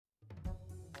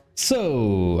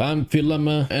So, I'm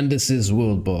Filama and this is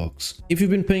Worldbox. If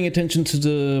you've been paying attention to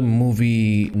the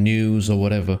movie news or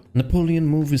whatever, Napoleon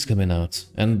movie's coming out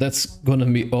and that's gonna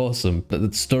be awesome.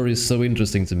 That story is so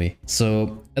interesting to me.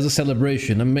 So, as a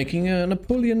celebration, I'm making a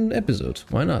Napoleon episode.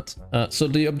 Why not? So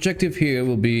the objective here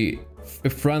will be,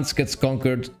 if France gets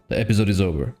conquered, the episode is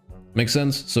over. Makes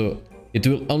sense? So, it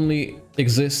will only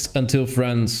exist until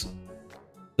France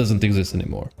doesn't exist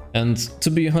anymore. And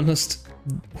to be honest,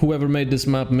 whoever made this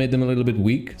map made them a little bit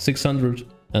weak, 600,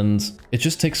 and it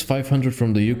just takes 500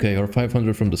 from the UK or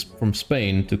 500 from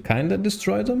Spain to kind of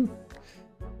destroy them.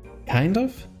 Kind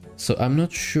of. So I'm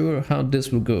not sure how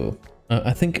this will go.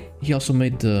 I think he also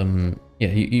made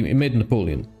he made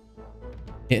Napoleon,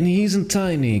 and he's in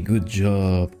tiny. Good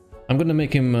job. I'm gonna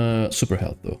make him super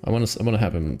health though. I wanna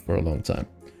have him for a long time.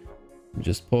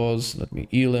 Just pause. Let me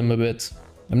heal him a bit.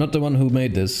 I'm not the one who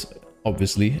made this.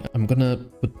 Obviously, I'm gonna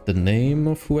put the name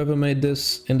of whoever made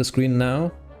this in the screen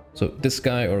now. So this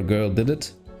guy or girl did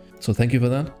it. So thank you for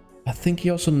that. I think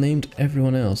he also named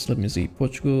everyone else. Let me see.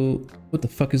 Portugal. What the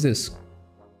fuck is this?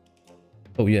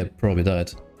 Oh yeah, probably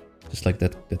died. Just like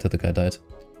that other guy died.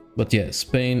 But yeah,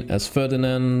 Spain as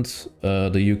Ferdinand.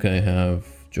 The UK have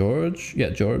George. Yeah,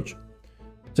 George.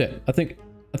 So yeah, I think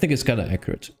it's kind of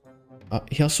accurate.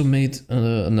 He also made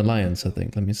an alliance, I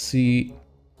think. Let me see.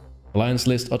 Alliance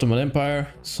list, Ottoman Empire.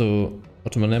 So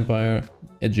Ottoman Empire,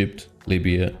 Egypt,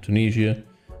 Libya, Tunisia,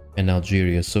 and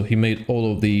Algeria. So he made all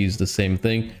of these the same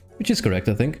thing, which is correct,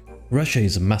 I think. Russia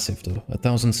is massive though,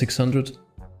 1,600.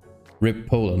 Rip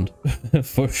Poland,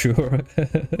 for sure.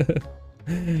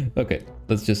 Okay,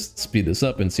 let's just speed this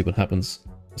up and see what happens.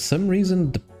 For some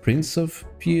reason, the Prince of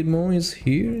Piedmont is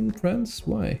here in France.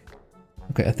 Why?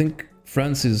 Okay, I think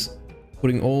France is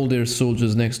putting all their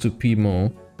soldiers next to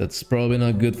Piedmont. That's probably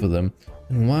not good for them.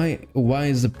 And why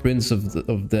is the prince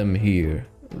of them here?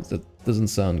 That doesn't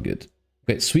sound good.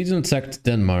 Okay, Sweden attacked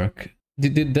Denmark.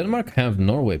 Did Denmark have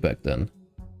Norway back then?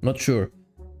 Not sure.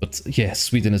 But yeah,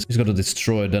 Sweden is going to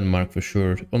destroy Denmark for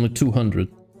sure. Only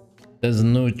 200. There's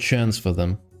no chance for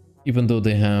them. Even though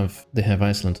they have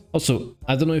Iceland. Also,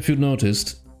 I don't know if you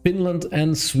noticed, Finland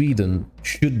and Sweden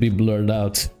should be blurred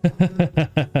out.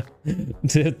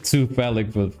 They're too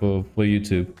phallic for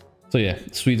YouTube. So yeah,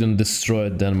 Sweden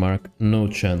destroyed Denmark, no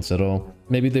chance at all.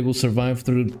 Maybe they will survive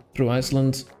through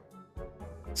Iceland.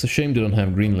 It's a shame they don't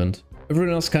have Greenland.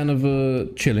 Everyone else kind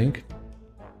of chilling.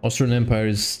 Austrian Empire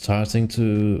is starting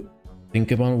to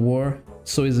think about war.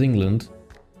 So is England.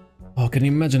 Oh, can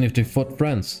you imagine if they fought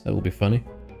France? That would be funny.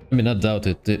 I mean, I doubt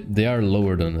it. They are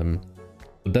lower than them.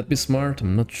 Would that be smart?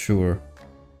 I'm not sure.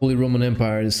 Holy Roman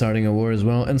Empire is starting a war as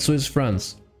well, and so is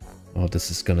France. Oh, this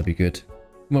is gonna be good.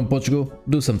 Come on, Portugal,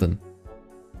 do something.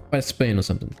 Fight Spain or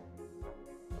something.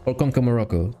 Or conquer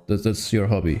Morocco. That's your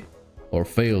hobby. Or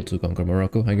fail to conquer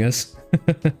Morocco, I guess.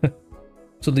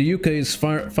 So the UK is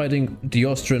fighting the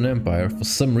Austrian Empire for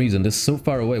some reason. They're so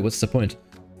far away, what's the point?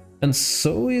 And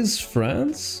so is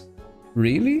France?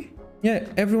 Really? Yeah,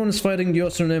 everyone is fighting the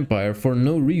Austrian Empire for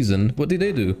no reason. What did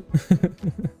they do?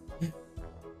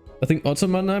 I think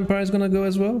Ottoman Empire is gonna go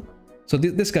as well. So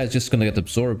this guy's just gonna get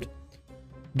absorbed.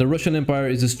 The Russian Empire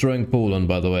is destroying Poland,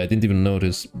 by the way. I didn't even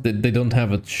notice. They don't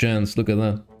have a chance. Look at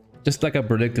that. Just like I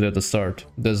predicted at the start.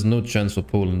 There's no chance for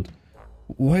Poland.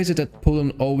 Why is it that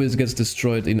Poland always gets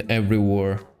destroyed in every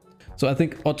war? So I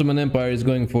think Ottoman Empire is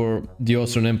going for the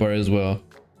Austrian Empire as well.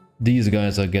 These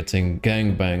guys are getting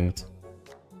gangbanged.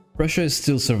 Prussia is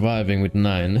still surviving with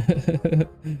 9.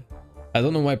 I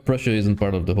don't know why Prussia isn't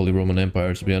part of the Holy Roman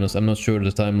Empire, to be honest. I'm not sure the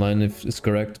timeline if it's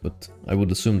correct, but I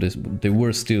would assume they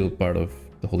were still part of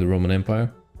the Holy Roman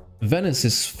Empire. Venice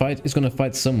is gonna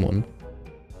fight someone.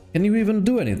 Can you even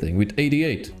do anything with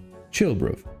 88? Chill,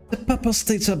 bro. The Papa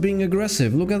States are being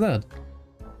aggressive, look at that.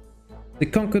 They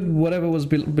conquered whatever was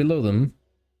below them,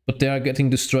 but they are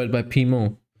getting destroyed by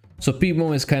Piedmont. So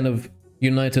Piedmont is kind of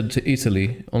united to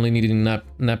Italy, only needing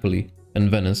Napoli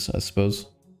and Venice, I suppose.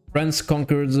 France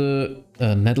conquered the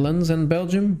Netherlands and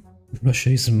Belgium. Russia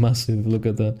is massive, look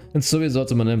at that. And so is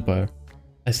Ottoman Empire.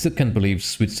 I still can't believe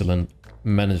Switzerland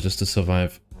manages to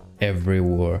survive every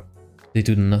war. They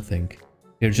do nothing.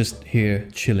 They're just here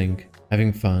chilling,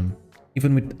 having fun.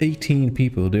 Even with 18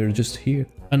 people, they're just here,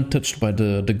 untouched by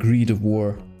the greed of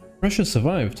war. Russia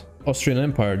survived. Austrian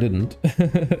Empire didn't.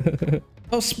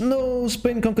 Oh no,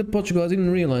 Spain conquered Portugal. I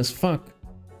didn't realize. Fuck.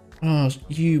 Oh,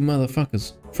 you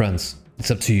motherfuckers. France,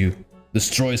 it's up to you.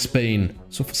 Destroy Spain.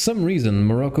 So for some reason,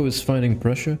 Morocco is fighting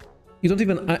Prussia. You don't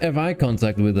even have eye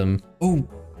contact with them. Oh.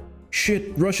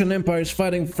 Shit, Russian Empire is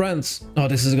fighting France. Oh,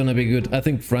 this is gonna be good. I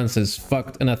think France is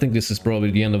fucked, and I think this is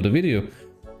probably the end of the video.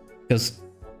 Because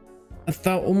I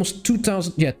thought almost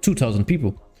 2,000, yeah, 2,000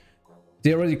 people.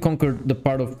 They already conquered the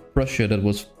part of Prussia that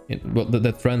was well,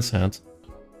 that France had,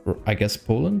 or I guess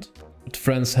Poland. But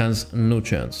France has no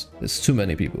chance. There's too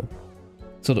many people.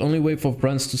 So the only way for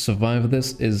France to survive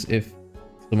this is if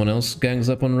someone else gangs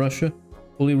up on Russia.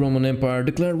 Holy Roman Empire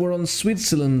declared war on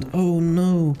Switzerland. Oh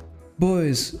no.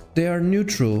 Boys, they are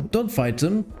neutral. Don't fight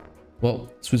them.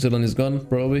 Well, Switzerland is gone,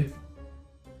 probably.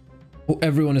 Oh,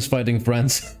 everyone is fighting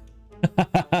France.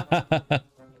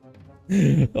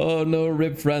 Oh no,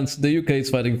 rip France. The UK is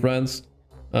fighting France.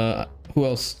 Who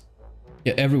else?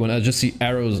 Yeah, everyone. I just see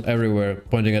arrows everywhere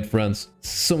pointing at France.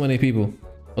 So many people.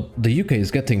 But the UK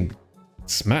is getting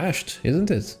smashed,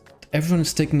 isn't it? Everyone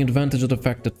is taking advantage of the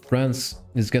fact that France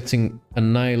is getting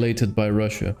annihilated by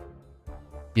Russia.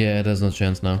 Yeah, there's no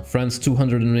chance now. France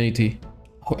 280.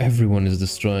 Oh, everyone is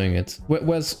destroying it.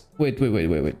 Where's... Wait.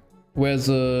 Where's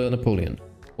Napoleon?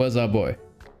 Where's our boy?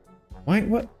 Why?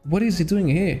 What is he doing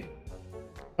here?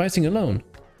 Fighting alone?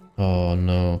 Oh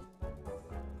no.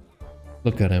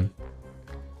 Look at him.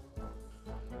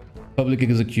 Public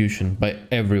execution by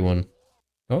everyone.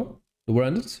 Oh, the war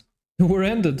ended? The war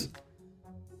ended.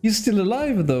 He's still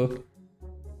alive though.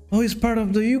 Oh, he's part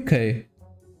of the UK.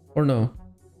 Or no?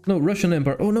 No, Russian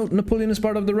Empire. Oh no, Napoleon is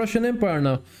part of the Russian Empire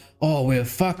now. Oh, we're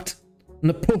fucked.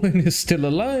 Napoleon is still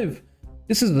alive.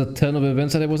 This is the turn of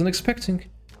events that I wasn't expecting.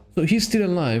 So he's still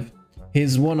alive.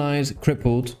 His one eye is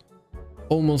crippled.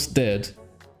 Almost dead.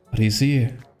 But he's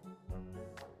here.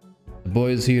 The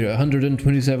boy is here,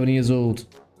 127 years old.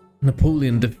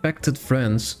 Napoleon defected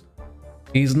France.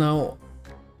 He's now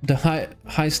the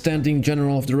high-standing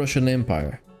general of the Russian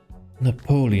Empire.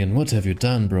 Napoleon, what have you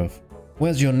done, bruv?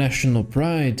 Where's your national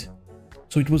pride?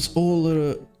 So it was all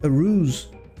a ruse.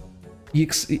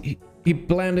 He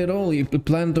planned it all. He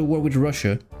planned the war with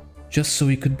Russia just so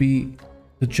he could be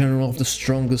the general of the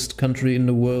strongest country in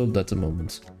the world at the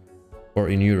moment. Or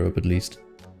in Europe, at least.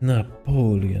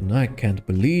 Napoleon, I can't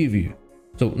believe you.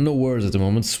 So, no wars at the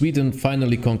moment. Sweden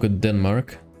finally conquered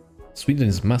Denmark. Sweden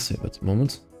is massive at the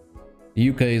moment. The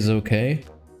UK is okay.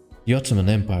 The Ottoman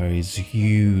Empire is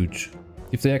huge.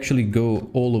 If they actually go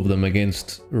all of them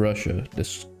against Russia,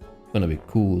 this is gonna be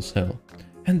cool as hell.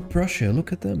 And Prussia,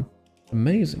 look at them.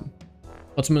 Amazing.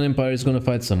 Ottoman Empire is gonna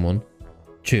fight someone.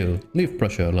 Chill. Leave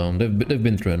Prussia alone. They've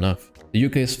been through enough. The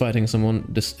UK is fighting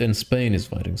someone. And Spain is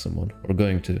fighting someone. Or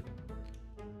going to.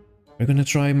 We're gonna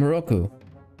try Morocco.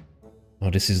 Oh,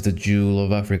 this is the jewel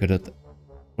of Africa that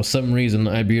for some reason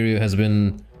Iberia has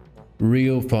been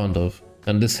real fond of.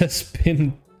 And this has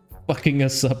been fucking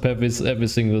us up every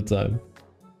single time.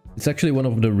 It's actually one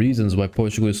of the reasons why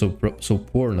Portugal is so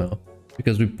poor now.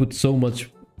 Because we put so much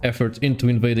effort into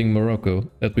invading Morocco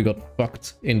that we got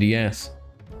fucked in the ass.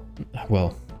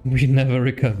 Well, we never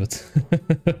recovered.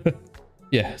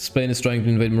 Yeah, Spain is trying to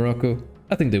invade Morocco.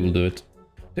 I think they will do it.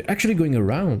 They're actually going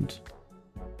around.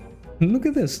 Look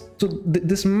at this. So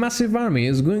this massive army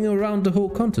is going around the whole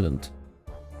continent.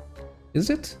 Is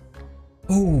it?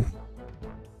 Oh,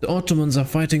 the Ottomans are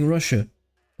fighting Russia.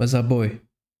 Where's our boy?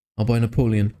 Our boy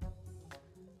Napoleon.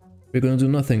 We're gonna do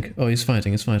nothing. Oh, he's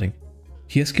fighting, he's fighting.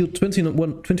 He has killed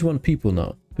 21 people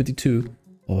now. 22.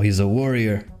 Oh, he's a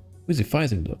warrior. Who is he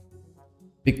fighting though?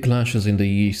 Big clashes in the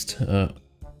east.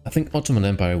 I think Ottoman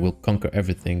Empire will conquer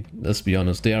everything. Let's be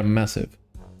honest, they are massive.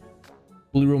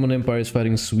 Holy Roman Empire is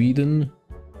fighting Sweden.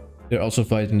 They're also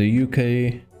fighting the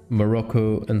UK.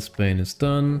 Morocco and Spain is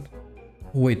done.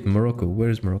 Wait, Morocco. Where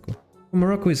is Morocco? Oh,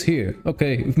 Morocco is here.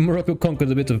 Okay, Morocco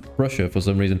conquered a bit of Prussia for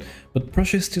some reason. But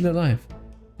Prussia is still alive.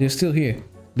 They're still here.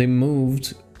 They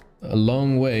moved a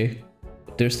long way,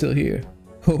 but they're still here.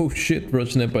 Oh shit,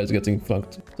 Russian Empire is getting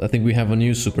fucked. I think we have a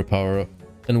new superpower.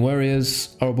 And where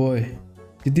is our boy?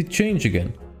 Did he change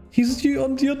again? He's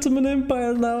on the Ottoman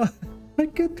Empire now. I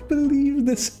can't believe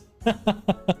this.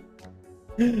 I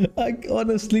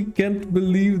honestly can't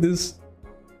believe this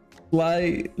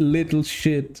sly little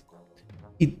shit.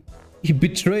 He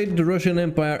betrayed the Russian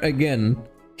Empire again.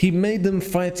 He made them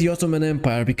fight the Ottoman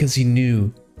Empire because he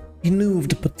knew. He knew of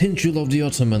the potential of the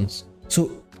Ottomans.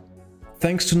 So,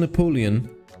 thanks to Napoleon,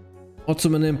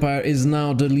 Ottoman Empire is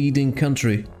now the leading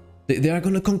country. They are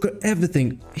gonna conquer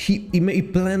everything. He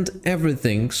planned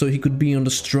everything so he could be on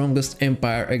the strongest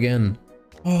empire again.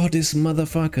 Oh, this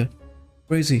motherfucker.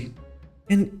 Crazy.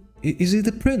 And is he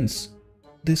the prince?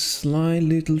 This sly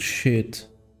little shit.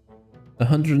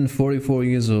 144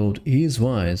 years old. He is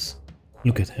wise.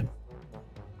 Look at him.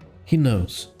 He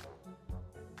knows.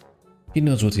 He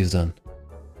knows what he's done.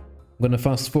 I'm gonna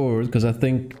fast forward because I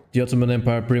think the Ottoman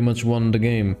Empire pretty much won the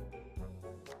game.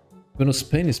 You know,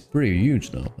 Spain is pretty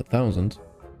huge now, 1,000.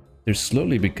 They're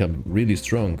slowly becoming really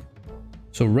strong.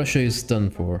 So Russia is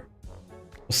done for.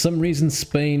 For some reason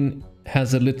Spain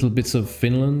has a little bits of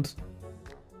Finland.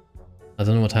 I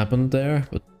don't know what happened there,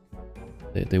 but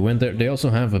they went there. They also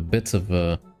have a bit of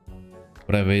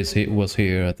whatever was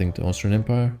here. I think the Austrian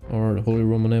Empire or the Holy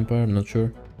Roman Empire. I'm not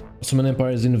sure. Ottoman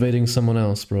Empire is invading someone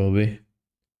else, probably.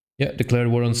 Yeah, declared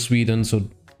war on Sweden. So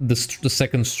the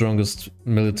second strongest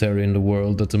military in the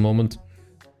world at the moment.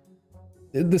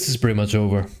 This is pretty much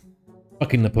over.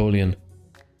 Fucking Napoleon.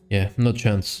 Yeah, no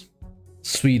chance.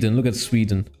 Sweden, look at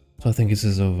Sweden. So I think this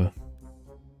is over.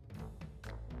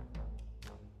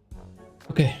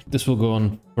 Okay, this will go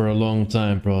on for a long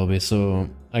time probably, so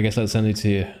I guess I'll send it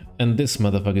here. And this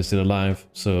motherfucker is still alive,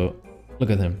 so look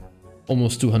at him.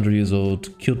 Almost 200 years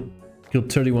old, killed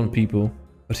 31 people,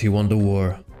 but he won the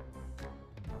war.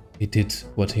 He did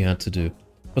what he had to do.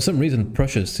 For some reason,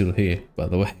 Prussia is still here, by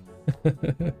the way.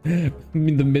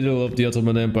 In the middle of the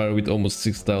Ottoman Empire with almost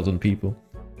 6,000 people.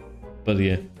 But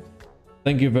yeah,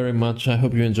 thank you very much. I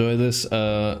hope you enjoy this.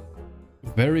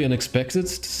 Very unexpected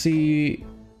to see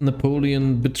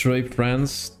Napoleon betray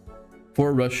France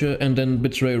for Russia and then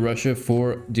betray Russia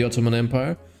for the Ottoman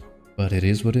Empire. But it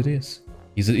is what it is.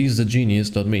 He's a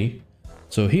genius, not me.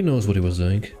 So he knows what he was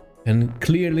doing. And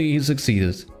clearly he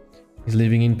succeeded. He's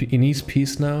living in his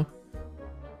peace now.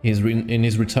 He's in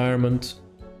his retirement.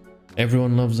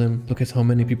 Everyone loves him. Look at how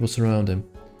many people surround him.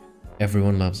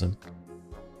 Everyone loves him.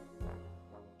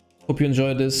 Hope you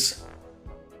enjoyed this.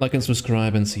 Like and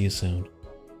subscribe and see you soon.